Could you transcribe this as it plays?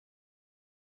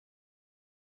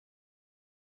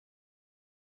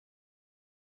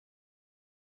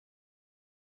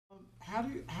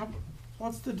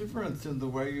what's the difference in the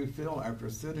way you feel after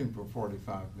sitting for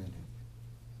 45 minutes?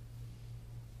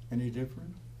 Any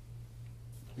different?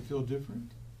 You feel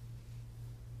different?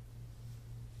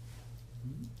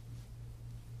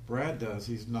 Brad does.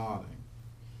 He's nodding.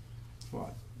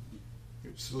 What?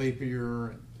 You're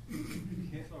sleepier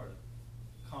and sort of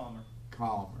calmer.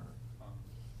 Calmer.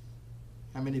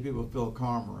 How many people feel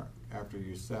calmer after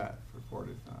you sat for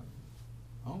 45 minutes?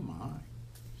 Oh my.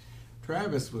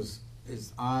 Travis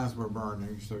his eyes were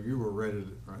burning, so you were ready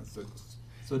to, right?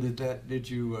 So did that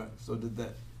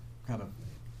kind of,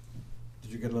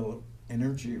 did you get a little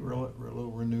energy, a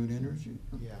little renewed energy?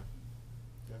 Yeah,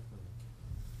 definitely.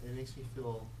 And it makes me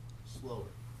feel slower.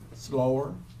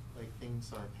 Slower? Like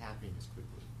things aren't happening as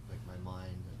quickly. Like my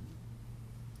mind and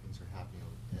things are happening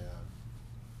at a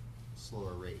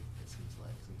slower rate, it seems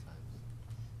like sometimes.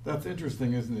 That's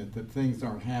interesting, isn't it? That things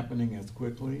aren't happening as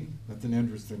quickly. That's an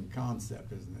interesting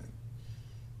concept, isn't it?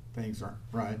 Things aren't,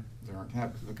 right? They aren't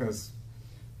happening because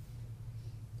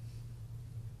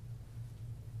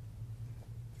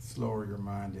the slower your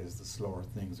mind is, the slower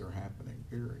things are happening,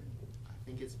 period. I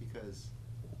think it's because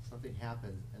something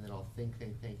happens and then I'll think,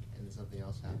 and then something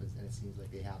else happens and it seems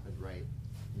like they happened right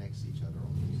next to each other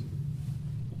almost.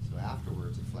 So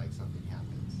afterwards it's like something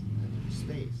happens and then there's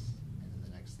space and then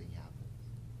the next thing happens.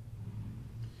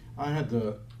 I had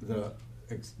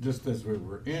just as we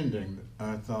were ending,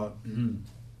 I thought,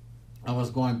 I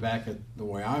was going back at the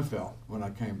way I felt when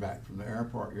I came back from the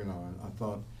airport, and I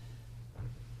thought,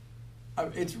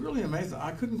 it's really amazing.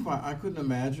 I couldn't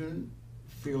imagine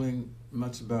feeling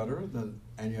much better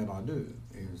and yet I do.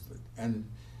 And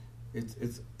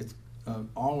it's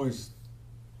always,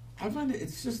 I find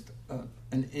it's just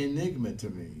an enigma to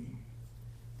me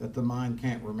that the mind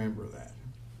can't remember that.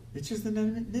 It's just an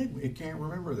enigma. It can't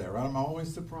remember that, right? I'm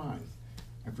always surprised.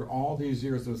 After all these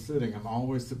years of sitting, I'm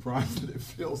always surprised that it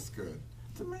feels good.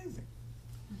 It's amazing.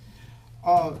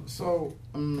 I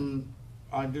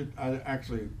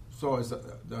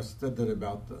said that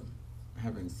about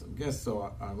having some guests,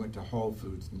 so I went to Whole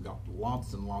Foods and got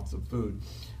lots and lots of food.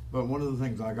 But one of the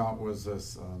things I got was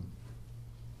this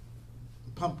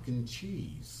pumpkin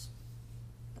cheese.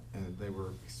 And they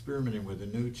were experimenting with a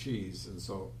new cheese, and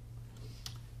so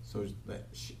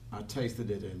I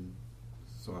tasted it, and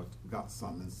so I got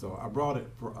some, and so I brought it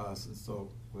for us, and so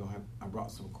I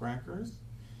brought some crackers.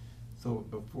 So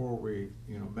before we,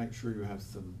 make sure you have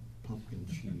some pumpkin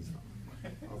cheese on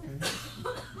it, okay?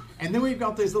 And then we've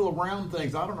got these little round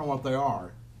things. I don't know what they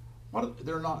are.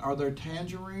 Are they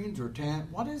tangerines or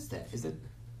what is that? Is it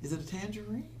a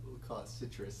tangerine? We'll call it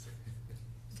citrus.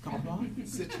 It's called what?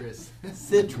 Citrus.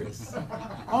 Citrus.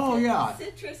 Oh yeah.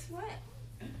 Citrus what?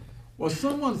 Well,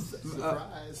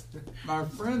 Surprise. My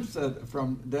friend said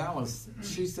from Dallas,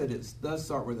 she said it does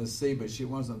start with a C, but she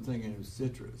wasn't thinking it was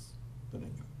citrus. But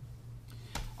anyway.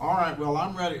 All right, well,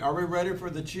 I'm ready. Are we ready for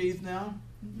the cheese now?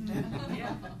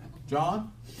 Yeah.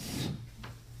 John?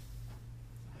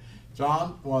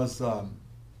 John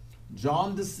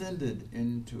descended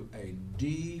into a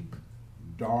deep,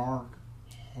 dark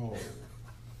hole.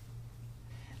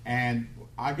 And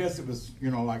I guess it was,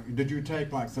 did you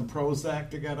take like some Prozac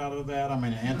to get out of that? I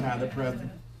mean, antidepressant?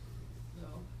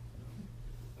 No.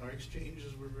 Our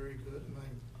exchanges were very good,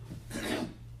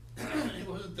 and it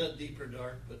wasn't that deep or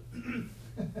dark,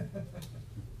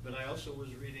 but I also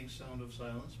was reading Sound of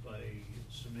Silence by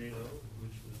Sunedo,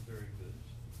 which was very good.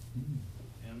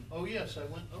 And yes,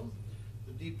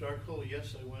 the deep dark hole.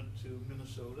 Yes, I went to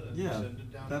Minnesota and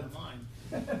descended down the mine.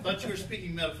 Thought you were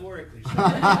speaking metaphorically.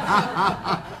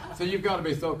 So you've got to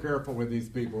be so careful with these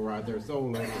people, right? They're so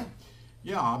little.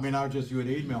 Yeah, I mean, you had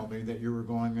emailed me that you were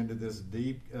going into this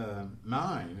deep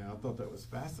mine, and I thought that was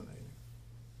fascinating.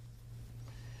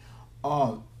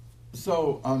 I'm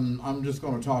just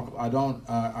going to talk. I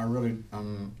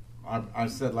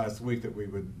said last week that we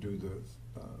would do the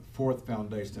fourth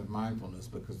foundation of mindfulness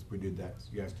because we did that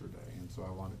yesterday, and so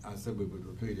I said we would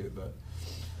repeat it, but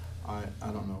I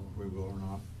don't know if we will or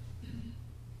not.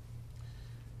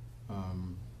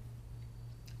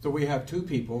 So we have two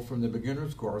people from the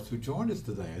beginner's course who joined us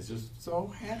today. It's just so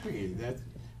happy that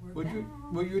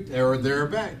they're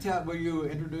back. Will you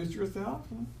introduce yourself?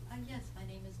 Yes, my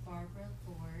name is Barbara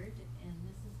Byrd, and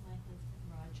this is my husband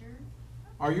Roger.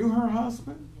 Are you her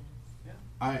husband? Yes.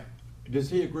 Yeah. Does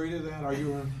he agree to that? Are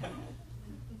you her?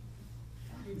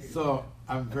 So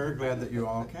I'm very glad that you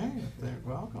all came.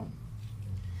 Welcome.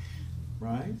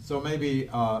 Right? So maybe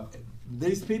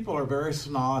these people are very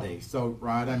snotty. So,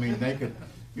 right? I mean,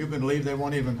 you can leave. They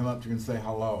won't even come up to you and say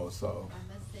hello. So. I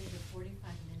must say the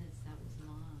 45 minutes, that was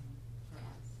long for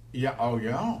us. Yeah. Oh,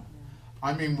 yeah.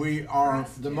 I mean, we are,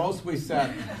 the most we sat,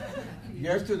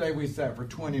 yesterday we sat for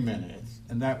 20 minutes,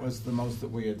 and that was the most that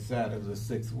we had sat of the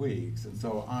 6 weeks. And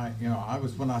so I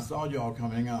was, when I saw you all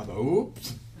coming out,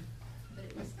 oops. But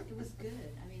it was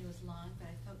good. I mean, it was long, but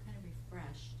I felt kind of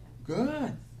refreshed after. Good.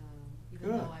 So, even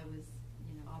Good. though I was,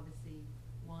 obviously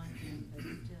wandering, but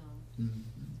still. Mhm.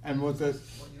 And was this,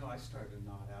 Well, I started to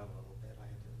nod out a little bit. I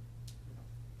had to,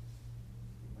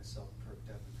 keep myself perked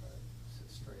up and try to sit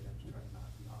straight up to try to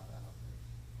not nod out.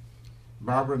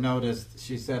 Barbara noticed,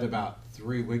 she said about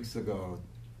 3 weeks ago,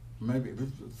 maybe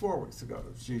 4 weeks ago,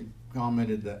 she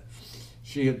commented that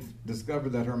she had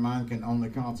discovered that her mind can only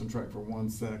concentrate for 1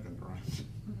 second, right,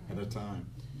 at a time.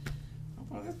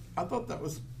 I thought that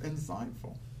was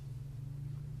insightful.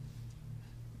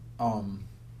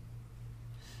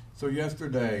 So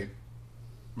yesterday,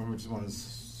 I just want to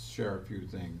share a few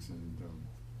things, and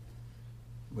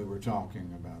we were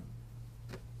talking about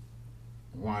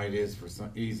why it is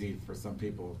easy for some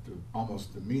people to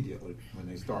almost immediately when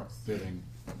they start sitting,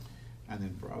 and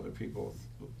then for other people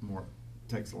more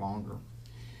takes longer.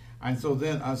 And so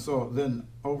then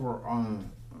over on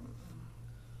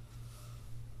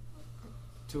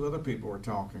two other people were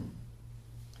talking,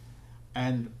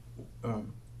 and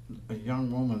a young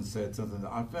woman said something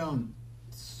that I found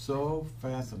so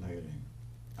fascinating.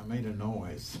 I made a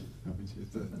noise. She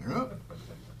said, "Yup."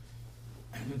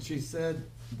 And she said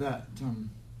that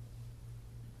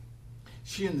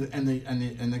she and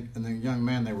the young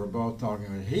man they were both talking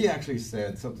about, he actually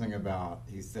said something about,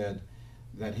 he said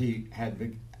that he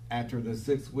had, after the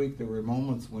 6th week, there were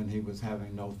moments when he was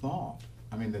having no thought.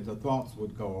 I mean, that the thoughts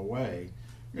would go away.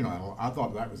 I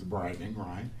thought that was bragging,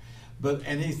 right?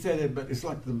 And he said it, but it's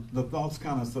like the thoughts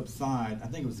kind of subside. I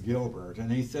think it was Gilbert,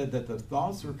 and he said that the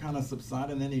thoughts are kind of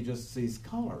subside, and then he just sees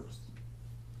colors.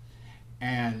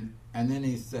 And then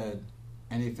he said,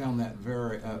 and he found that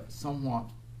very somewhat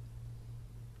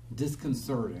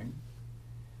disconcerting,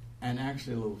 and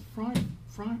actually a little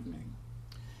frightening.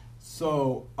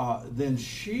 So then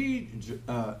she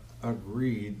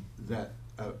agreed that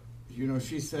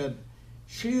she said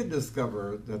she had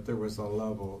discovered that there was a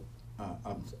level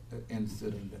in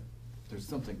sitting that there's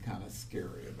something kind of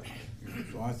scary about it.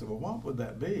 So I said, well, what would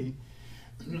that be?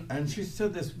 And she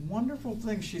said this wonderful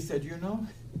thing. She said,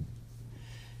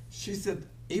 she said,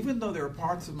 even though there are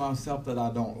parts of myself that I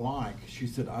don't like, she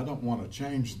said, I don't want to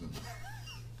change them.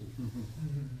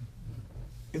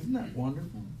 Isn't that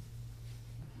wonderful?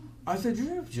 I said,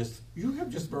 you have just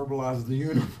verbalized the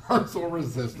universal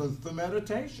resistance to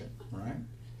meditation, right?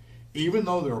 Even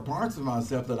though there are parts of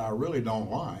myself that I really don't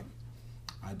like,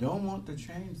 I don't want to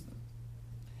change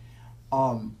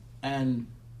them. And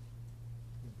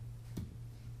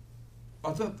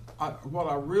I thought what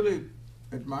I really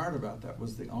admired about that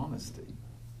was the honesty,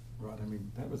 right? I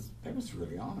mean, that was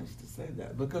really honest to say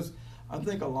that, because I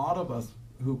think a lot of us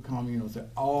who come, say,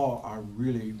 "Oh, I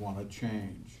really want to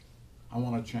change. I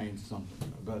want to change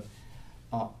something," but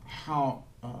how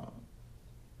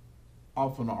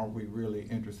often are we really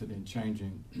interested in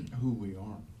changing who we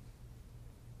are?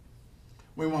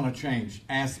 We want to change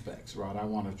aspects, right?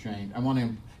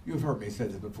 You've heard me say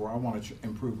this before, I want to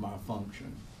improve my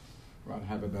function, right?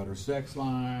 Have a better sex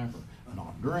life, or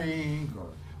not drink,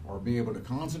 or be able to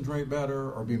concentrate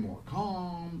better, or be more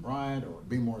calm, right? Or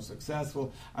be more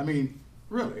successful. I mean,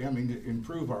 really, to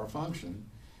improve our function,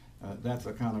 that's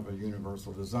a kind of a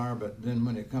universal desire. But then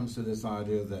when it comes to this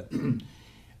idea that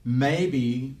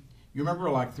maybe, you remember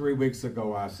like 3 weeks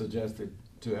ago I suggested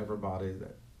to everybody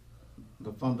that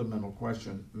the fundamental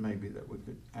question maybe that we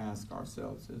could ask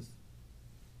ourselves is,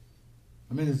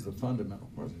 this is the fundamental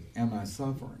question, am I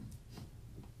suffering?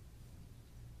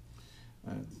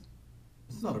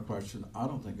 It's not a question I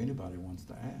don't think anybody wants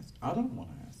to ask. I don't want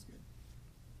to ask it.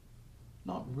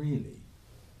 Not really.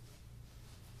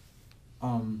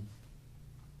 Am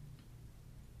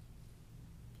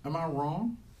I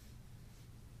wrong?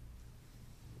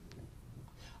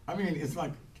 It's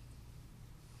like,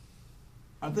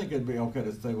 I think it'd be okay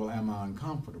to say, well, am I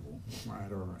uncomfortable,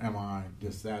 right? Or am I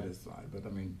dissatisfied?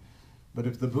 But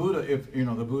if the Buddha,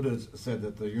 the Buddha said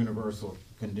that the universal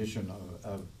condition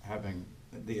of having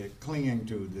the clinging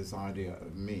to this idea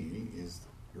of me is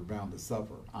you're bound to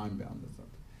suffer, I'm bound to suffer.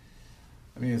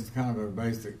 It's kind of a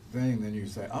basic thing. Then you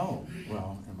say, oh,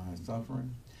 well, am I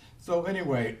suffering? So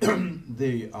anyway,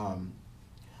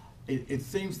 it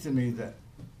seems to me that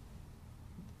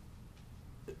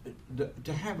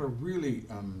to have a really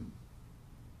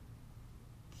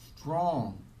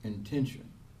strong intention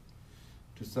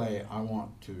to say, I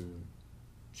want to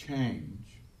change,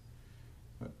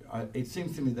 it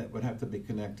seems to me that would have to be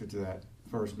connected to that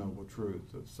first noble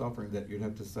truth of suffering, that you'd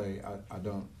have to say,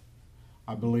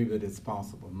 I believe that it's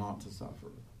possible not to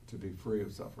suffer, to be free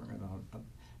of suffering.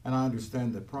 And I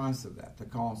understand the price of that. The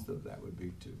cost of that would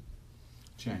be to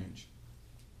change,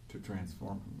 to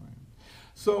transform from man.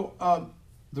 So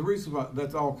the reason why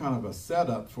that's all kind of a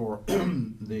setup for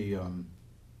the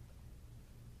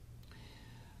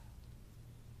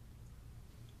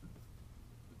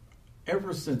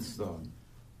ever since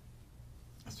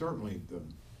certainly the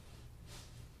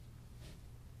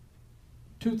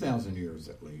 2,000 years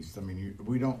at least. I mean,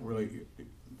 we don't really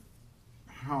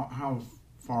how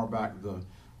far back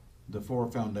the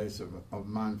four foundations of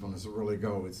mindfulness really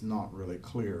go. It's not really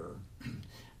clear.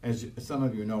 As some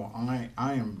of you know,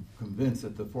 I am convinced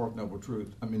that the fourth noble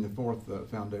truth, the fourth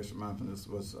foundation of mindfulness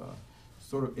was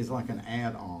is like an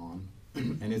add-on,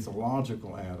 and it's a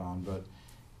logical add-on, but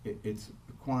it's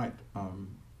quite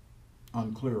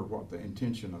unclear what the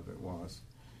intention of it was.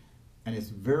 And it's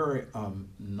very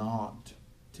not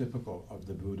typical of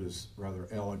the Buddha's rather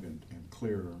elegant and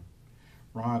clear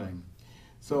writing.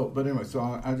 But anyway,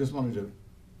 I just wanted to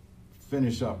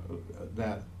finish up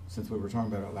that, since we were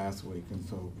talking about it last week, and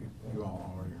so you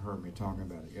all already heard me talking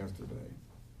about it yesterday.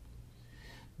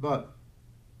 But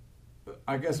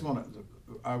I guess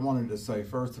I wanted to say,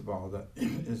 first of all, that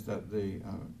is that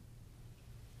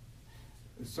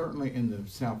certainly in the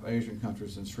South Asian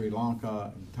countries, in Sri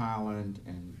Lanka, and Thailand,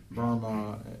 and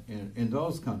Burma, in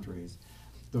those countries,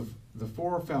 the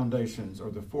four foundations, or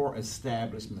the four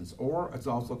establishments, or it's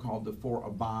also called the four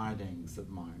abidings of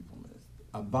mindfulness,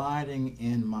 abiding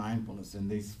in mindfulness in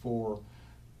these four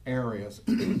areas,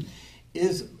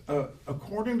 is,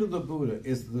 according to the Buddha,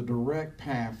 is the direct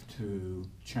path to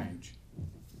change.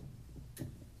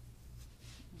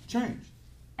 Change.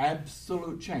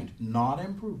 Absolute change, not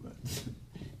improvement.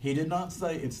 He did not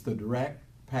say it's the direct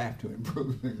path to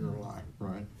improving your life,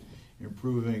 right?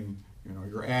 Improving,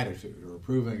 your attitude, or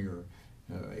improving your.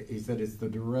 He said it's the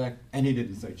direct, and he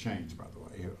didn't say change, by the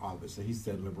way. Obviously, he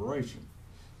said liberation.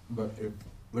 But if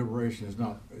liberation is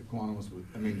not synonymous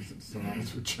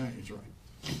with change, right?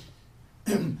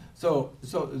 So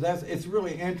it's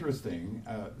really interesting.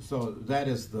 So that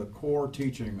is the core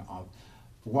teaching of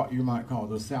what you might call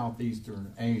the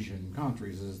Southeastern Asian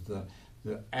countries, is the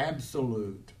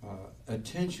absolute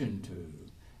attention to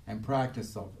and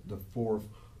practice of the four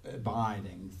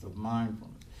abidings of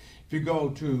mindfulness. If you go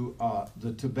to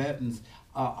the Tibetans,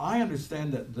 I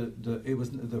understand that the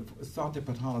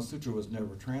Satipatthana Sutra was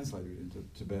never translated into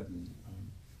Tibetan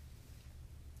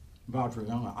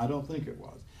Vajrayana. I don't think it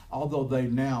was, although they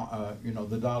now,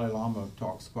 the Dalai Lama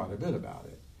talks quite a bit about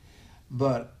it.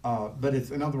 But it's,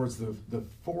 in other words, the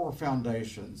four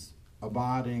foundations,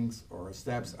 abidings or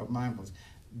steps of mindfulness,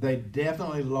 they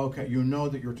definitely locate. You know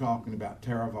that you're talking about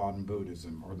Theravadan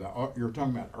Buddhism, or you're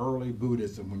talking about early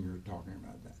Buddhism when you're talking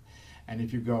about that. And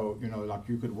if you go, like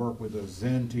you could work with a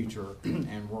Zen teacher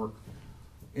and work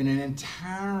in an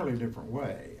entirely different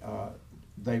way.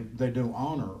 They do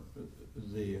honor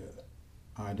the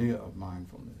idea of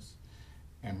mindfulness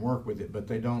and work with it, but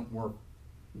they don't work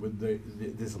with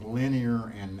this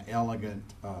linear and elegant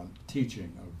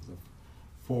teaching of the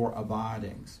four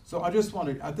abidings. So I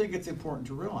think it's important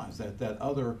to realize that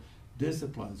other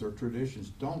disciplines or traditions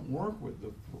don't work with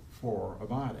the four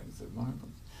abidings of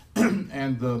mindfulness.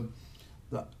 And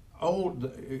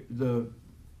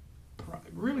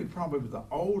really probably the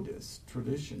oldest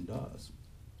tradition does,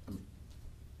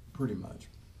 pretty much.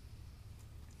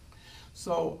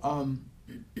 So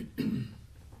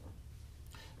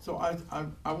so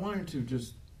I wanted to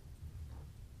just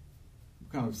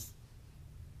kind of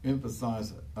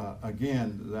emphasize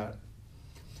again that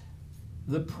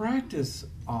the practice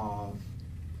of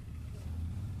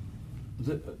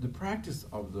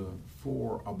the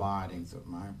four abidings of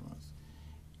mindfulness,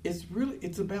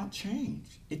 it's about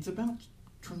change. It's about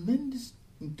tremendous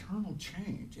internal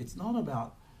change. It's not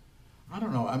about, I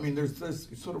don't know, there's this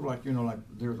sort of like,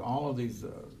 there's all of these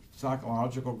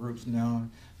psychological groups now,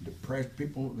 depressed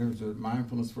people, there's a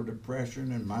mindfulness for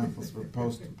depression and mindfulness for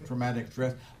post-traumatic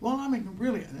stress. Well,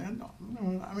 really,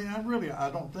 I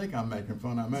don't think I'm making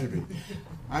fun. I may be.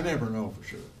 I never know for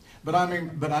sure. But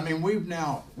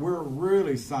we're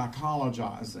really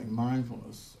psychologizing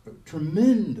mindfulness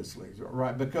tremendously,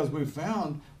 right? Because we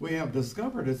have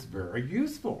discovered it's very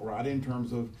useful, right, in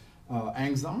terms of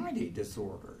anxiety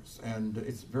disorders, and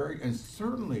and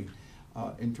certainly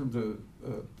in terms of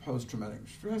post-traumatic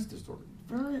stress disorder,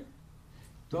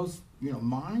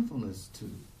 mindfulness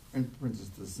and for instance,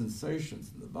 the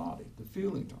sensations in the body, the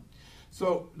feeling tone.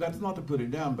 So that's not to put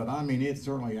it down, but it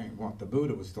certainly ain't what the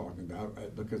Buddha was talking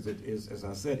about, because it is, as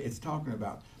I said, it's talking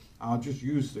about I'll just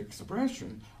use the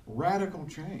expression, radical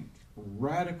change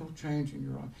in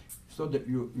your life, so that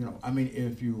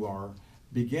if you are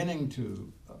beginning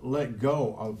to let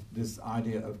go of this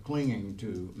idea of clinging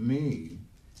to me,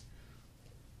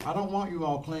 I don't want you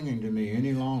all clinging to me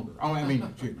any longer. Oh, I mean,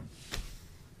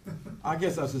 I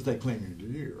guess I should say clinging to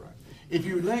you, right? If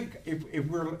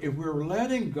we're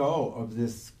letting go of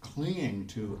this clinging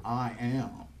to I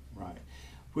am, right,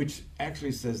 which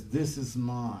actually says this is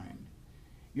mine.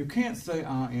 You can't say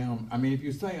I am. I mean, if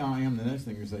you say I am, the next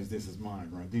thing you say is this is mine,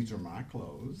 right? These are my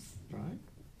clothes, right?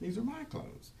 These are my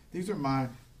clothes. These are my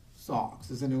socks.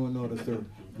 Does anyone notice they're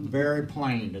very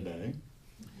plain today?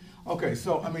 Okay,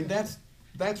 so I mean that's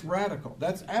radical.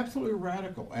 That's absolutely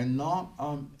radical and not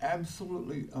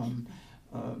absolutely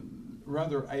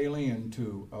rather alien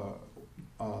to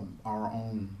our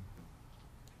own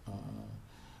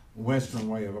Western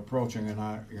way of approaching,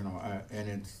 and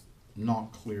it's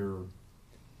not clear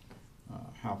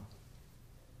how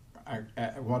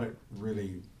what it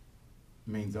really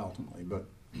means ultimately, but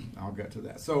I'll get to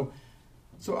that. So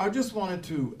I just wanted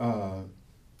to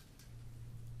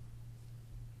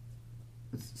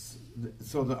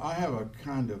so that I have a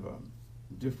kind of a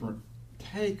different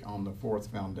take on the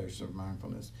fourth foundation of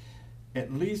mindfulness,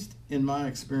 at least in my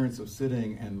experience of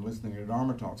sitting and listening to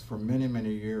Dharma talks for many,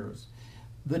 many years.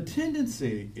 The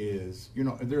tendency is,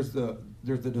 there's the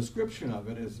description of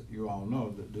it, as you all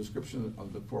know, the description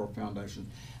of the four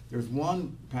foundations. There's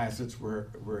one passage where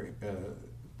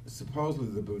supposedly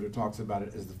the Buddha talks about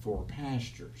it as the four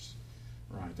pastures,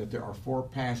 right? That there are four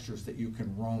pastures that you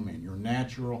can roam in, your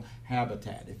natural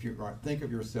habitat. If you think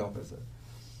of yourself as a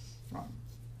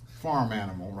farm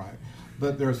animal, right?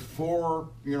 But there's four,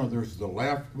 there's the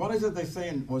left. What is it they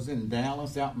say was in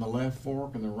Dallas, out in the left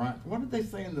fork and the right? What did they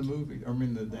say in the movie?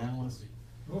 The Dallas,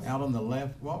 out on the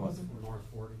left. What was it? North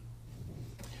 40.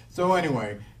 So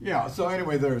anyway,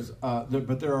 there's,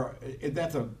 but there are.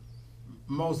 That's a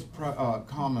most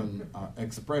common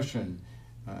expression.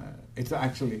 It's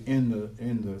actually in the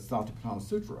Satipatthana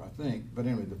Sutra, I think. But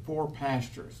anyway, the four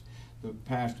pastures,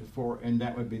 and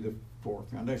that would be the four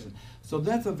foundations. So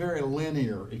that's a very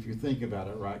linear, if you think about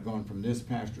it, right? Going from this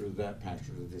pasture to that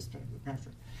pasture to this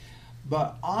pasture.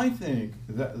 But I think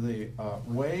that the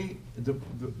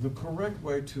correct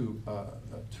way to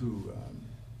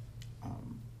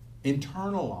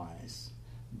internalize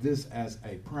this as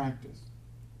a practice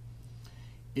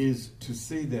is to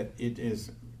see that it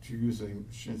is, to use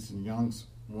Shinsen Young's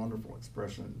wonderful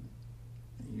expression,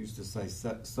 he used to say,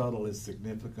 subtle is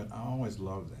significant. I always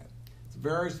love that. It's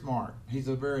very smart. He's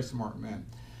a very smart man.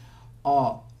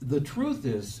 The truth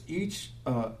is, each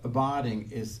abiding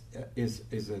is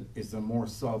a more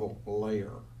subtle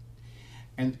layer,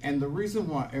 and the reason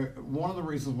why, one of the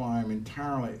reasons why I'm going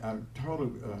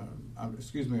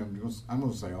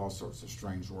to say all sorts of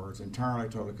strange words, entirely,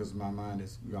 totally, because my mind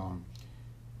is gone.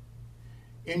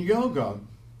 In yoga,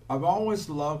 I've always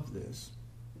loved this.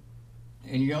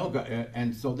 In yoga,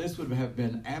 and so this would have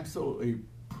been absolutely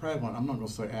prevalent. I'm not going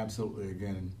to say absolutely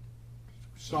again.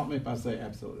 Stop me if I say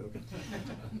absolutely. Okay.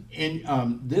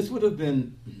 And this would have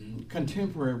been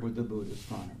contemporary with the Buddhist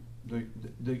time. The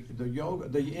yoga,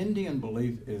 the Indian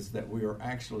belief is that we are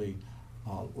actually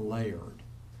layered.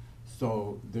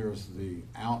 So there's the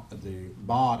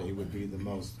body would be the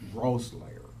most gross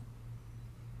layer,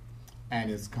 and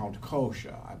it's called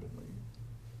kosha, I believe.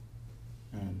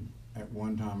 And at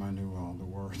one time I knew all the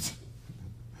words.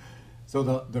 So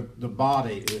the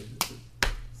body is,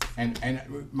 and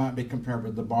it might be compared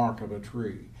with the bark of a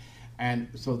tree. And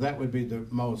so that would be the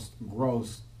most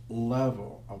gross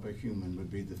level of a human,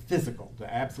 would be the physical,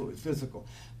 the absolute physical.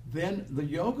 Then the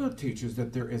yoga teaches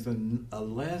that there is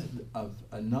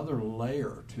another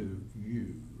layer to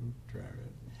you,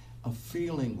 Travis, a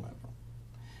feeling level.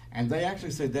 And they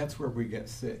actually say that's where we get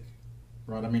sick.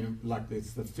 Right, I mean, like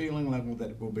it's the feeling level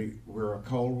that will be where a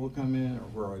cold will come in, or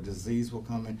where a disease will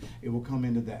come in. It will come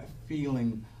into that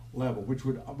feeling level, which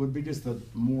would be just a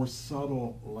more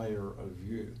subtle layer of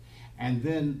you. And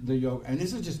then the yoga, and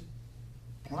this is just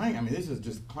plain. I mean, this is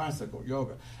just classical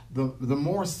yoga. The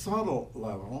more subtle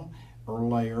level or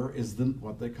layer is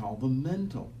what they call the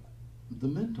mental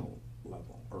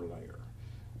level or layer,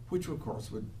 which of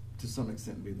course would to some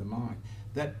extent be the mind.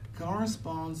 That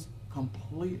corresponds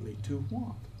completely to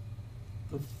what?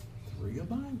 The three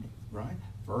abiding, right?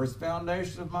 First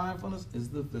foundation of mindfulness is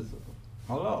the physical.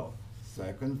 Hello.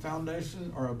 Second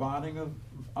foundation or abiding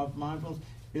of mindfulness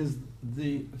is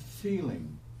the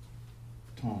feeling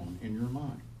tone in your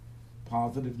mind.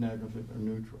 Positive, negative, or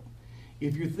neutral.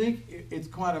 If you think, it's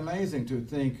quite amazing to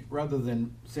think, rather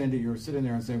than, Sandy, you're sitting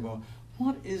there and saying, well,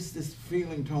 what is this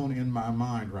feeling tone in my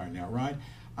mind right now, right?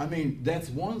 I mean, that's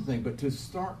one thing, but to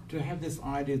start to have this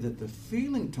idea that the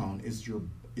feeling tone is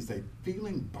a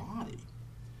feeling body,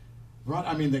 right?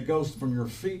 I mean, that goes from your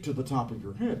feet to the top of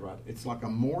your head, right? It's like a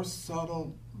more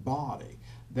subtle body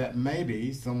that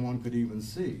maybe someone could even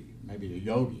see, maybe a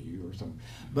yogi or something.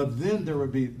 But then there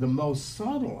would be the most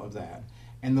subtle of that,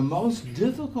 and the most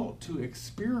difficult to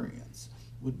experience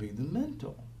would be the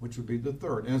mental, which would be the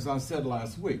third. And as I said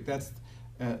last week, that's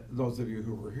those of you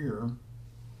who were here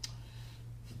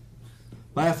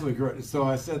last week. Right? So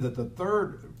I said that the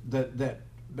third,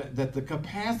 that the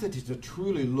capacity to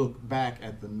truly look back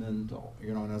at the mental,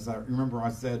 and as I remember,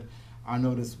 I said I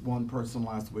noticed one person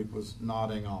last week was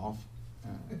nodding off.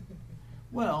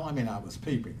 Well, I mean, I was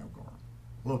peeping, of course,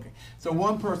 looking. So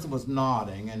one person was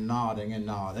nodding and nodding and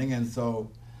nodding, and so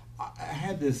I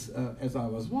had this, as I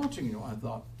was watching, I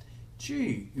thought,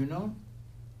 gee,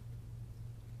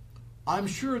 I'm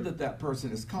sure that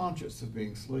person is conscious of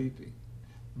being sleepy,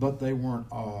 but they weren't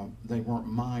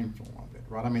mindful of it,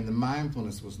 right? I mean, the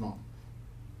mindfulness was not,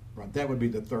 right? That would be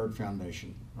the third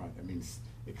foundation, right? I mean,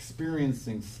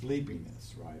 experiencing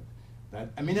sleepiness, right?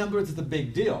 In other words, it's a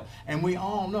big deal. And we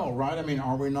all know, right? I mean,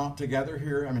 are we not together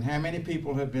here? I mean, how many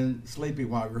people have been sleepy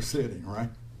while you're sitting, right?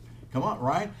 Come on,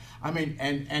 right? I mean,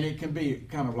 and it can be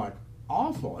kind of like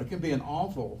awful. It can be an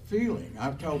awful feeling.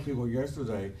 I've told people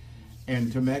yesterday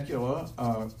in Temecula,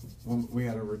 when we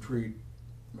had a retreat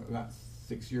about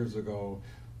 6 years ago,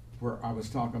 where I was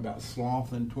talking about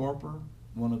sloth and torpor,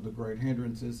 one of the great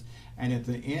hindrances. And at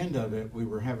the end of it, we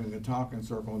were having a talking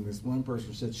circle, and this one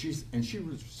person said, she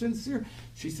was sincere.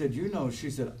 She said,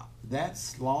 that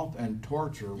sloth and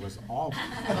torture was awful.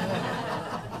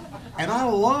 And I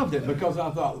loved it because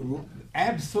I thought,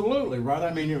 absolutely, right?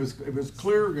 I mean, it was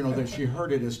clear, that she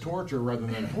heard it as torture rather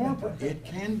than torpor. It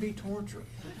can be torture.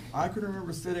 I can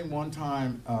remember sitting one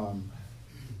time,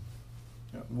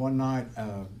 one night,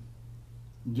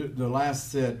 the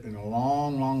last sit in a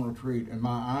long, long retreat, and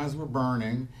my eyes were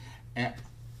burning. And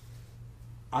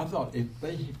I thought,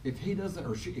 if he doesn't,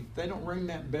 or if they don't ring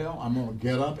that bell, I'm going to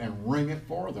get up and ring it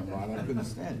for them, right? I couldn't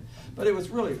stand it. But it was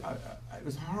really, it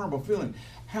was a horrible feeling.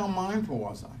 How mindful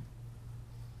was I?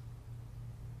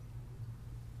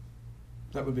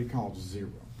 That would be called zero.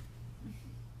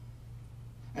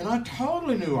 And I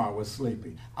totally knew I was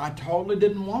sleepy. I totally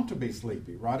didn't want to be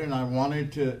sleepy, right? And I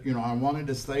wanted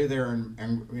to stay there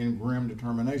in grim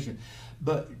determination.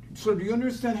 But, so do you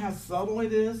understand how subtle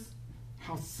it is?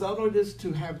 How subtle it is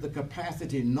to have the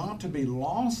capacity not to be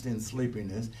lost in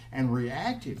sleepiness and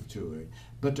reactive to it,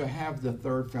 but to have the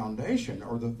third foundation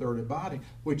or the third body,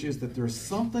 which is that there's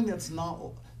something that's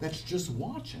just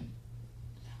watching.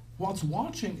 What's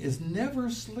watching is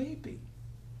never sleepy.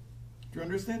 Do you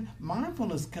understand?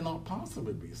 Mindfulness cannot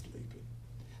possibly be sleepy.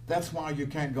 That's why you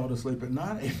can't go to sleep at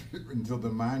night until the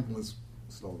mindfulness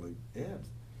slowly ebbs.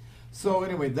 So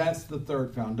anyway, that's the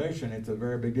third foundation. It's a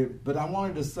very big deal. But I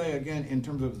wanted to say again, in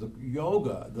terms of the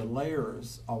yoga, the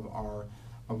layers of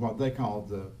what they call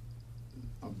the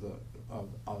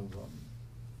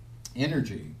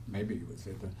energy. Maybe you would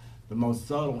say the most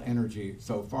subtle energy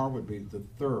so far would be the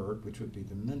third, which would be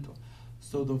the mental.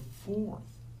 So the fourth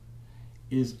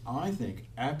is, I think,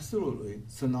 absolutely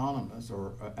synonymous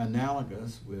or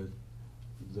analogous with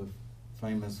the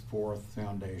famous fourth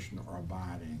foundation or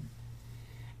abiding.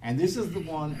 And this is the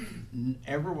one,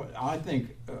 I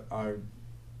think,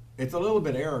 it's a little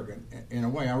bit arrogant in a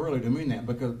way. I really do mean that,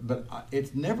 but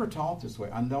it's never taught this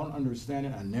way. I don't understand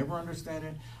it. I never understand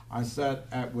it. I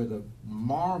sat with a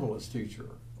marvelous teacher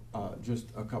just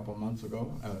a couple months ago,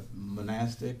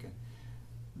 monastic.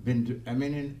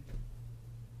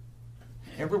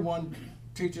 Everyone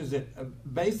teaches it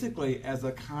basically as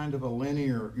a kind of a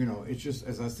linear, it's just,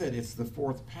 as I said, it's the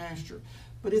fourth pasture.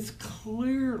 But it's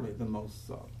clearly the most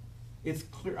subtle. It's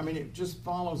clear, it just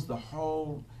follows the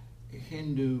whole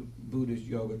Hindu Buddhist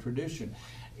yoga tradition.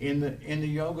 In the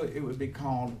yoga, it would be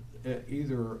called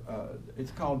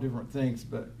it's called different things,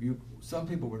 but some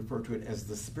people refer to it as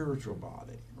the spiritual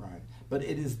body, right? But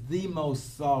it is the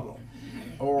most subtle,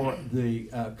 or the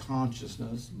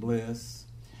consciousness, bliss.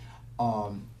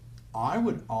 I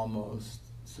would almost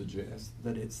suggest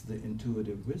that it's the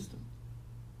intuitive wisdom.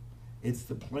 It's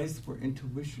the place where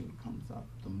intuition comes up,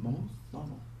 the most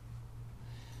subtle.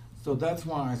 So that's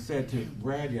why I said to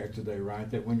Brad yesterday, right,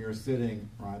 that when you're sitting,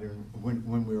 right,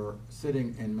 when we were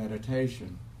sitting in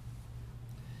meditation,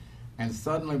 and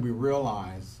suddenly we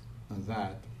realize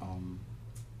that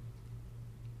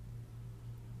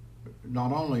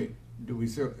not only do we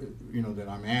see, that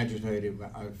I'm agitated,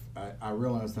 but I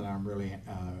realize that I'm really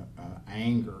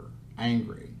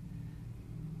angry.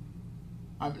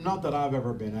 Not that I've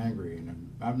ever been angry,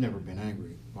 and I've never been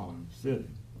angry while I'm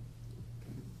sitting.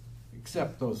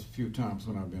 except those few times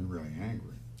when I've been really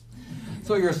angry.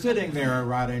 So you're sitting there,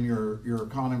 right, and you're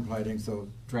contemplating. So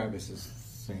Travis is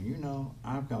saying, you know,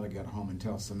 I've got to get home and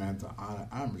tell Samantha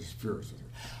I'm just furious with her.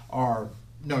 Or,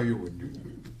 no, you wouldn't do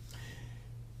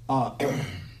that.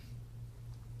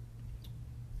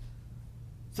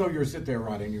 So you sit there,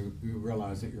 right, and you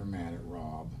realize that you're mad at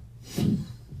Rob.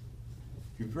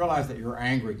 You realize that you're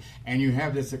angry, and you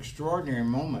have this extraordinary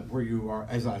moment where you are,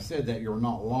 as I said, that you're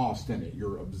not lost in it.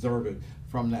 You're observant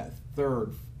from the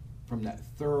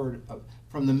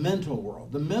mental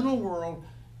world. The mental world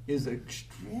is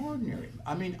extraordinary.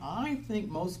 I mean, I think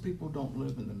most people don't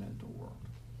live in the mental world.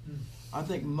 I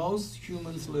think most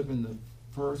humans live in the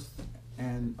first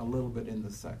and a little bit in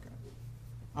the second.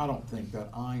 I don't think that.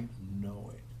 I know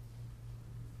it.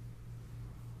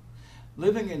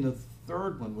 Living in the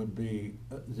third one would be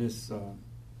this.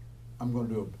 I'm going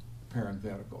to do a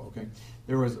parenthetical. Okay,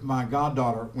 there was my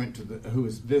goddaughter who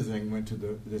was visiting went to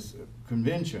this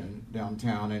convention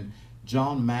downtown, and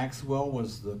John Maxwell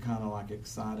was the kind of like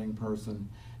exciting person.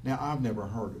 Now I've never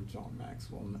heard of John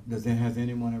Maxwell. Has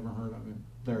anyone ever heard of him?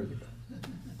 There you go.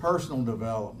 Personal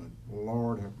development.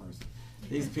 Lord have mercy.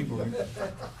 These people.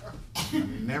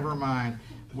 Never mind.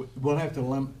 We'll have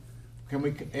to Can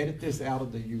we edit this out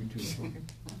of the YouTube?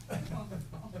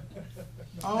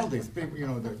 All these people, you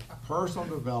know, the personal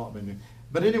development.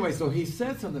 But anyway, so he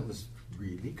said something that was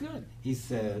really good. He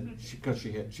said, because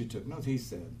she took notes, he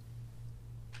said,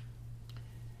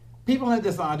 people had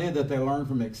this idea that they learn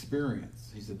from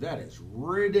experience. He said, that is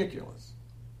ridiculous.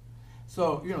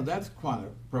 So, you know, that's quite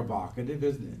provocative,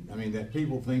 isn't it? I mean, that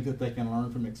people think that they can learn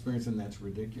from experience, and that's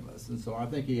ridiculous. And so I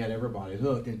think he had everybody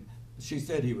hooked. And she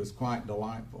said he was quite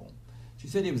delightful. She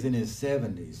said he was in his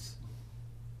 70s.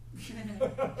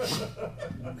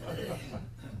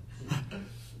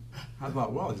 I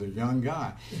thought, well, he's a young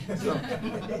guy. So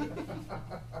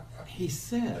he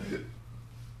said,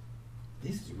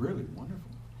 this is really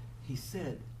wonderful. He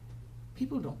said,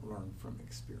 people don't learn from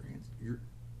experience.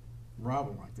 Rob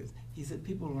will like this. He said,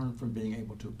 people learn from being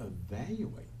able to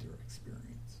evaluate their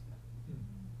experience.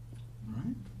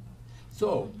 Right?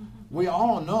 So we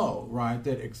all know, right,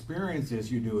 that experience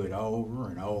is you do it over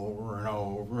and over and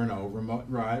over and over,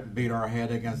 right? Beat our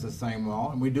head against the same wall,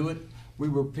 and we do it. We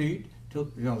repeat till,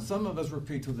 you know, some of us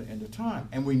repeat till the end of time,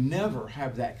 and we never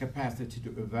have that capacity to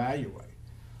evaluate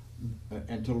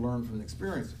and to learn from the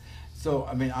experience. So,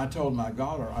 I mean, I told my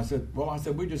daughter, I said,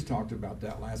 we just talked about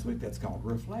that last week. That's called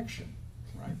reflection,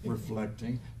 right?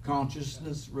 Reflecting,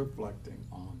 consciousness reflecting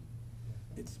on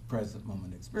its present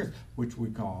moment experience, which we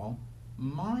call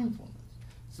mindfulness.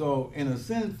 So, in a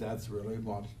sense, that's really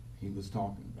what he was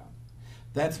talking about.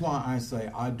 That's why I say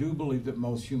I do believe that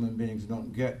most human beings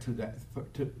don't get to that.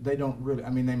 They don't really. I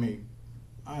mean,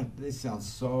 they sound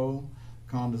so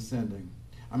condescending.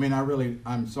 I mean,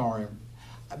 I'm sorry.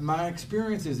 My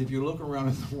experience is, if you look around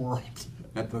at the world,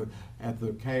 at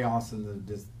the chaos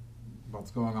and what's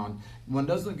going on, one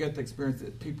doesn't get the experience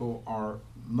that people are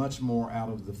much more out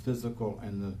of the physical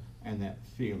and that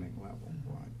feeling level,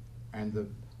 right? And the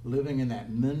living in that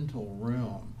mental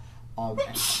realm of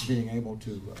being able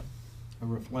to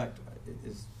reflect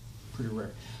is pretty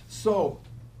rare. So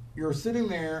you're sitting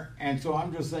there, and so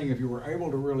I'm just saying, if you were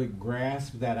able to really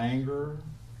grasp that anger,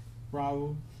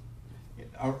 Raul,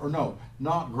 or no,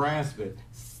 not grasp it,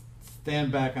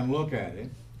 stand back and look at it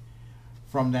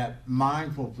from that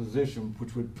mindful position,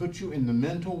 which would put you in the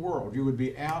mental world. You would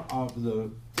be out of the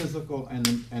physical and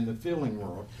the feeling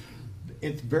world.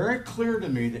 It's very clear to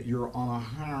me that you're on a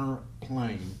higher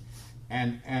plane,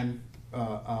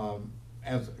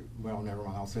 as well, never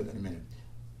mind, I'll say that in a minute.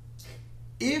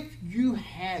 If you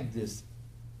had this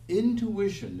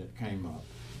intuition that came up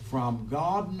from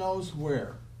God knows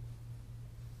where,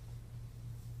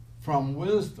 from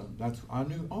wisdom, I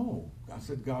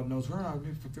said God knows where, and I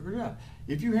figured it out.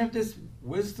 If you have this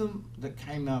wisdom that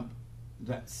came up,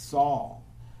 that saw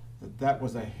that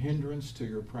was a hindrance to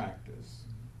your practice,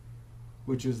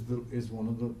 which is one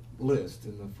of the list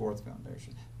in the fourth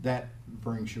foundation, that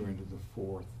brings you into the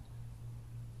fourth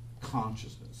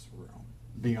consciousness realm,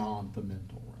 beyond the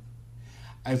mental realm.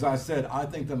 As I said, I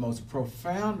think the most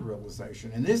profound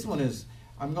realization, and this one is,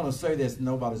 I'm going to say this,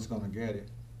 nobody's going to get it.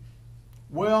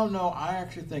 Well, no, I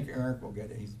actually think Eric will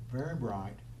get it. He's very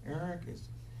bright.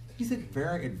 He's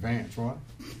very advanced, right?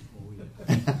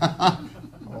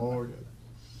 Oh, yeah.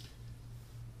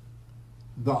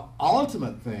 The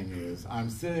ultimate thing is, I'm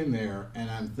sitting there and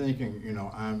I'm thinking,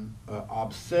 I'm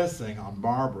obsessing on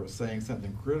Barbara saying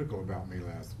something critical about me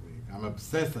last week. I'm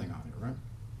obsessing on it, right?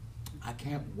 I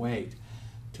can't wait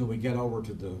till we get over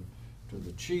to the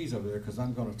cheese over there, because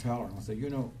I'm going to tell her. I'll say,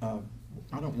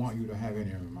 I don't want you to have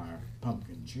any of my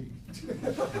pumpkin cheese.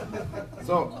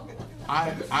 So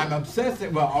I'm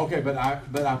obsessing. Well, okay, but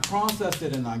I process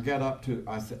it and I get up to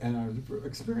I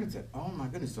experience it. Oh my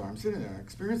goodness! So I'm sitting there and I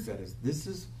experience that as this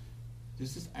is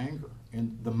anger,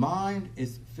 and the mind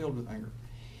is filled with anger.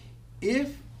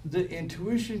 If the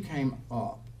intuition came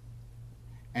up,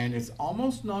 and it's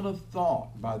almost not a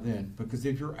thought by then, because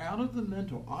if you're out of the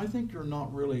mental, I think you're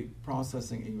not really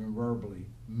processing even verbally.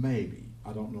 Maybe.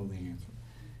 I don't know the answer.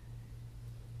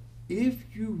 If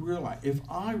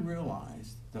I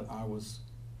realized that I was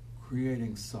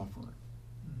creating suffering,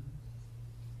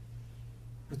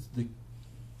 it's the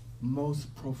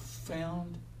most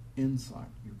profound insight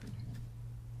you can have.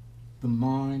 The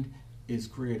mind is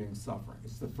creating suffering.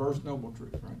 It's the first noble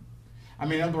truth, right? I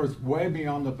mean, in other words, way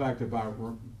beyond the fact that I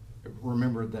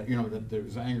remembered that, that there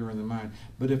was anger in the mind,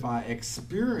 but if I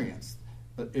experienced,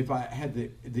 if I had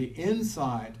the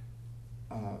insight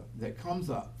that comes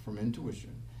up from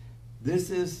intuition, this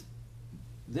is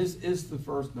the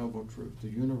first noble truth, the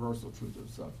universal truth of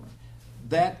suffering.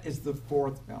 That is the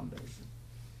fourth foundation,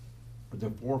 or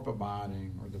the fourth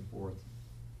abiding, or the fourth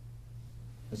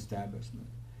establishment.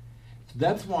 So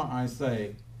that's why I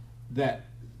say that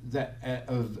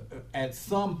at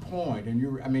some point, and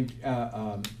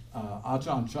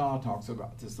Ajahn Chah talks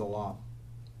about this a lot.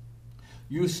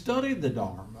 You study the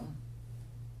Dharma,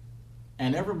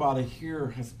 and everybody here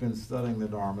has been studying the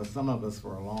Dharma, some of us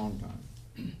for a long time.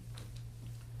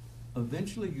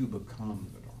 Eventually you become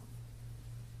the Dharma.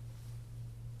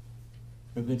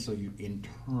 Eventually you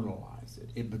internalize it.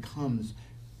 It becomes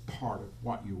part of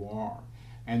what you are.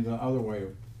 And the other way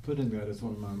of putting that is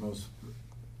one of my most...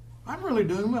 I'm really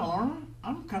doing well, aren't I?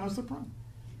 I'm kind of surprised.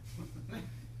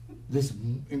 This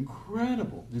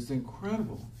incredible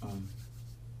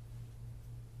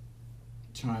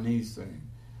Chinese saying,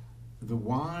 the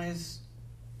wise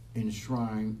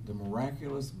enshrine the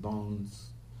miraculous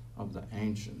bones of the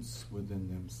ancients within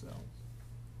themselves.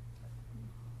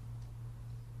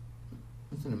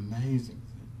 It's an amazing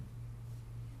thing.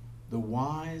 The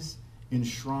wise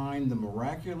enshrine the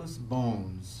miraculous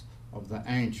bones of the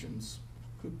ancients,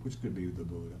 which could be the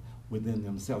Buddha, within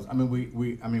themselves. I mean,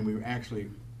 we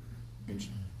actually, it's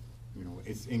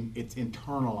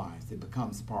internalized. It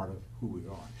becomes part of who we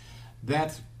are.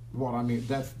 That's what I mean.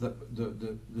 That's the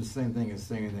same thing as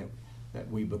saying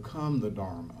that we become the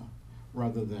Dharma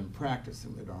rather than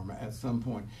practicing the Dharma at some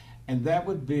point. And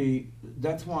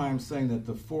that's why I'm saying that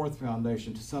the fourth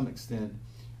foundation, to some extent,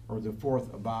 or the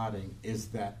fourth abiding, is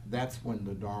that's when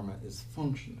the Dharma is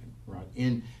functioning, right?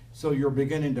 So you're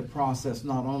beginning to process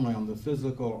not only on the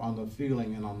physical, on the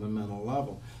feeling, and on the mental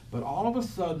level, but all of a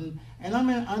sudden, and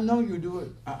I know you do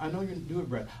it. I know you do it,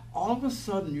 Brett. All of a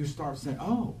sudden, you start saying,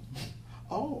 "Oh,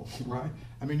 right."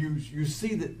 I mean, you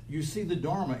see the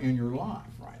Dharma in your life,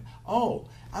 right? Oh,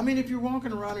 I mean, if you're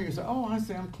walking around and you say, "Oh, I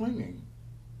say I'm clinging,"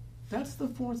 that's the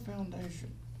fourth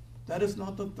foundation. That is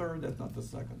not the third. That's not the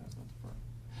second. That's not the first.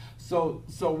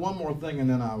 So one more thing, and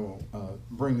then I will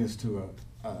bring this to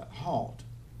a halt.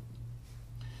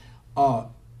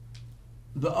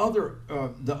 The other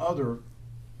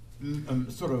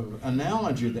sort of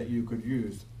analogy that you could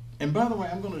use, and by the way,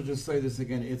 I'm going to just say this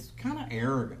again. It's kind of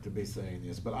arrogant to be saying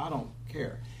this, but I don't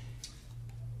care.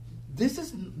 This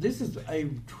is a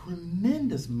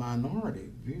tremendous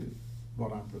minority view,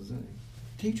 what I'm presenting.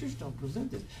 Teachers don't present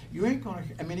this. You ain't going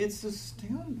to. I mean, it's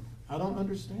astounding. I don't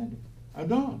understand it. I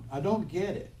don't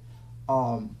get it.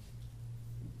 I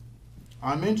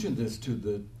mentioned this to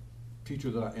the teacher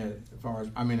that as far as,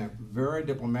 very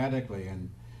diplomatically, and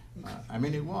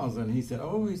it was, and he said,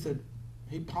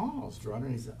 he paused, right,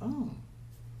 and he said,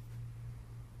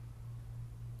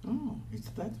 he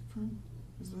said, that's true.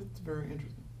 That's very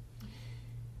interesting.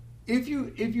 If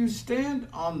you stand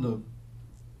on the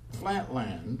flat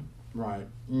land, right,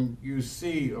 you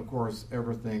see, of course,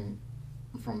 everything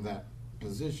from that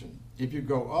position. If you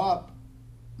go up,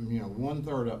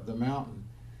 1/3 up the mountain,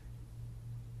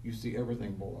 you see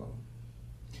everything below.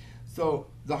 So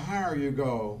the higher you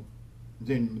go,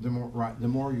 then the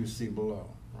more you see below,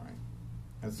 right?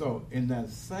 And so in that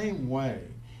same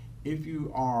way, if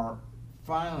you are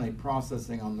finally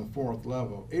processing on the fourth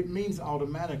level, it means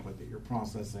automatically that you're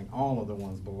processing all of the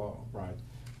ones below, right?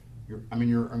 You're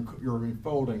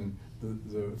enfolding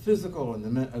the physical and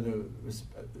the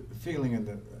feeling and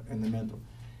the mental.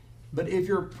 But if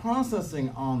you're processing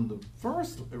on the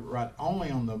first, right, only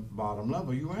on the bottom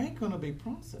level, you ain't going to be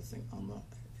processing on the.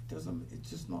 It's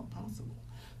just not possible.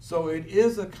 So it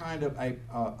is a kind of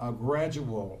a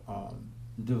gradual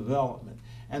development,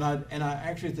 and I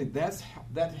actually think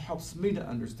that helps me to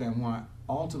understand why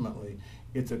ultimately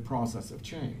it's a process of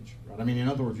change, right? I mean, in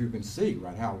other words, you can see,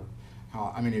 right, how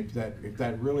I mean, if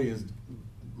that really is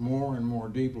more and more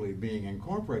deeply being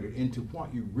incorporated into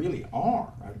what you really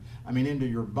are, right? I mean, into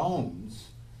your bones,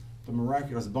 the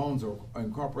miraculous bones are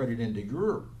incorporated into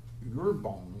your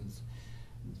bones,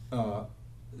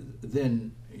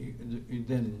 then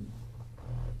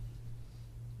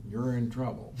you're in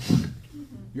trouble.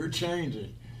 You're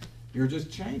changing. You're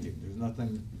just changing. There's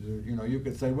nothing, you know, you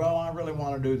could say, well, I really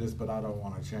want to do this, but I don't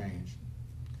want to change.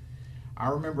 I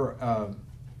remember,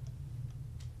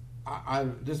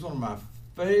 this is one of my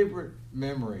favorite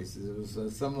memories. It was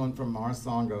someone from our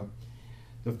Sangha,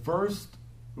 the first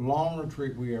long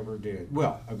retreat we ever did.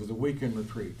 Well, it was a weekend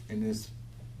retreat in this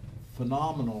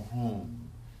phenomenal home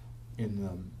in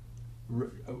the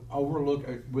overlook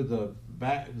with the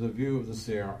view of the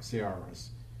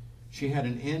Sierras. She had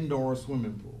an indoor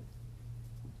swimming pool.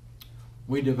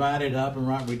 We divided up,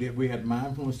 and we had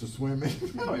mindfulness to swim in.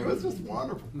 It was just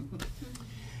wonderful.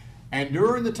 And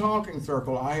during the talking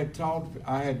circle, I had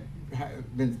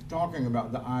been talking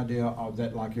about the idea of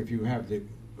that, like if you have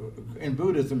in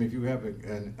Buddhism, if you have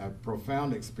a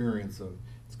profound experience of,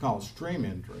 it's called stream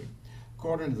entry.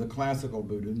 According to the classical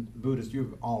Buddhists,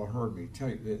 you've all heard me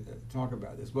talk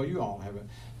about this. Well, you all haven't.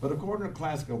 But according to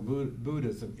classical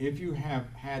Buddhism, if you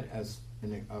have had a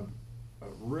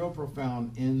real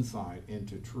profound insight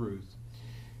into truth,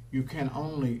 you can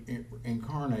only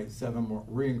reincarnate 7 more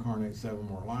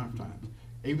lifetimes.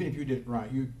 Even if you did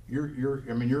right,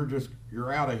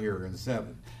 you're out of here in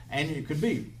 7, and it could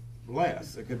be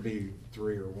less. It could be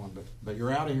 3 or 1, but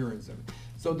you're out of here in 7.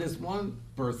 So this one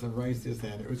person raised his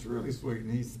hand. It was really sweet,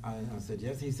 and I said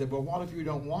yes. He said, "Well, what if you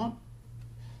don't want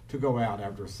to go out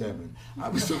after 7?" I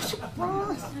was so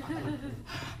surprised.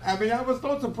 I mean, I was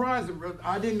so surprised.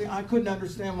 I couldn't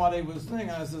understand what he was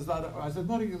saying. I said,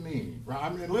 "What do you mean?" Right?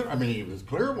 I mean, he was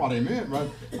clear what he meant, right?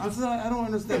 I said, "I don't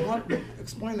understand. What?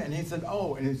 Explain that." And he said,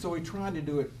 "Oh," and so he tried to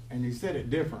do it, and he said it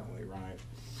differently, right?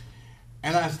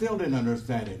 And I still didn't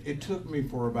understand it. It took me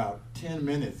for about 10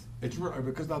 minutes. It's really,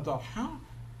 because I thought, how?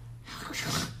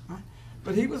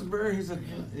 But he finally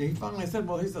said,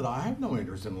 well, he said, I have no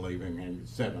interest in leaving in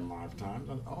 7 lifetimes.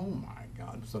 I said, oh my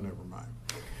God, so never mind.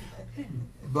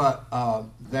 But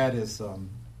that is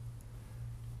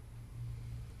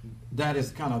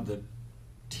kind of the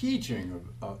teaching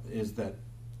is that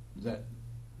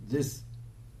this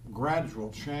gradual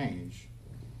change,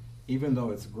 even though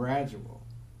it's gradual,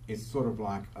 it's sort of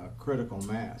like a critical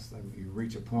mass. I mean, you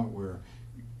reach a point where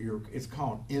it's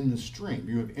called in the stream.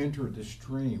 You have entered the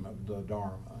stream of the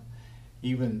Dharma.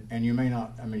 And you may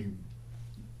not, I mean,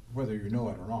 whether you know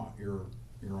it or not, you're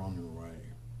on your way.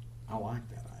 I like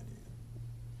that idea.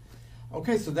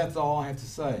 Okay, so that's all I have to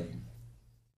say.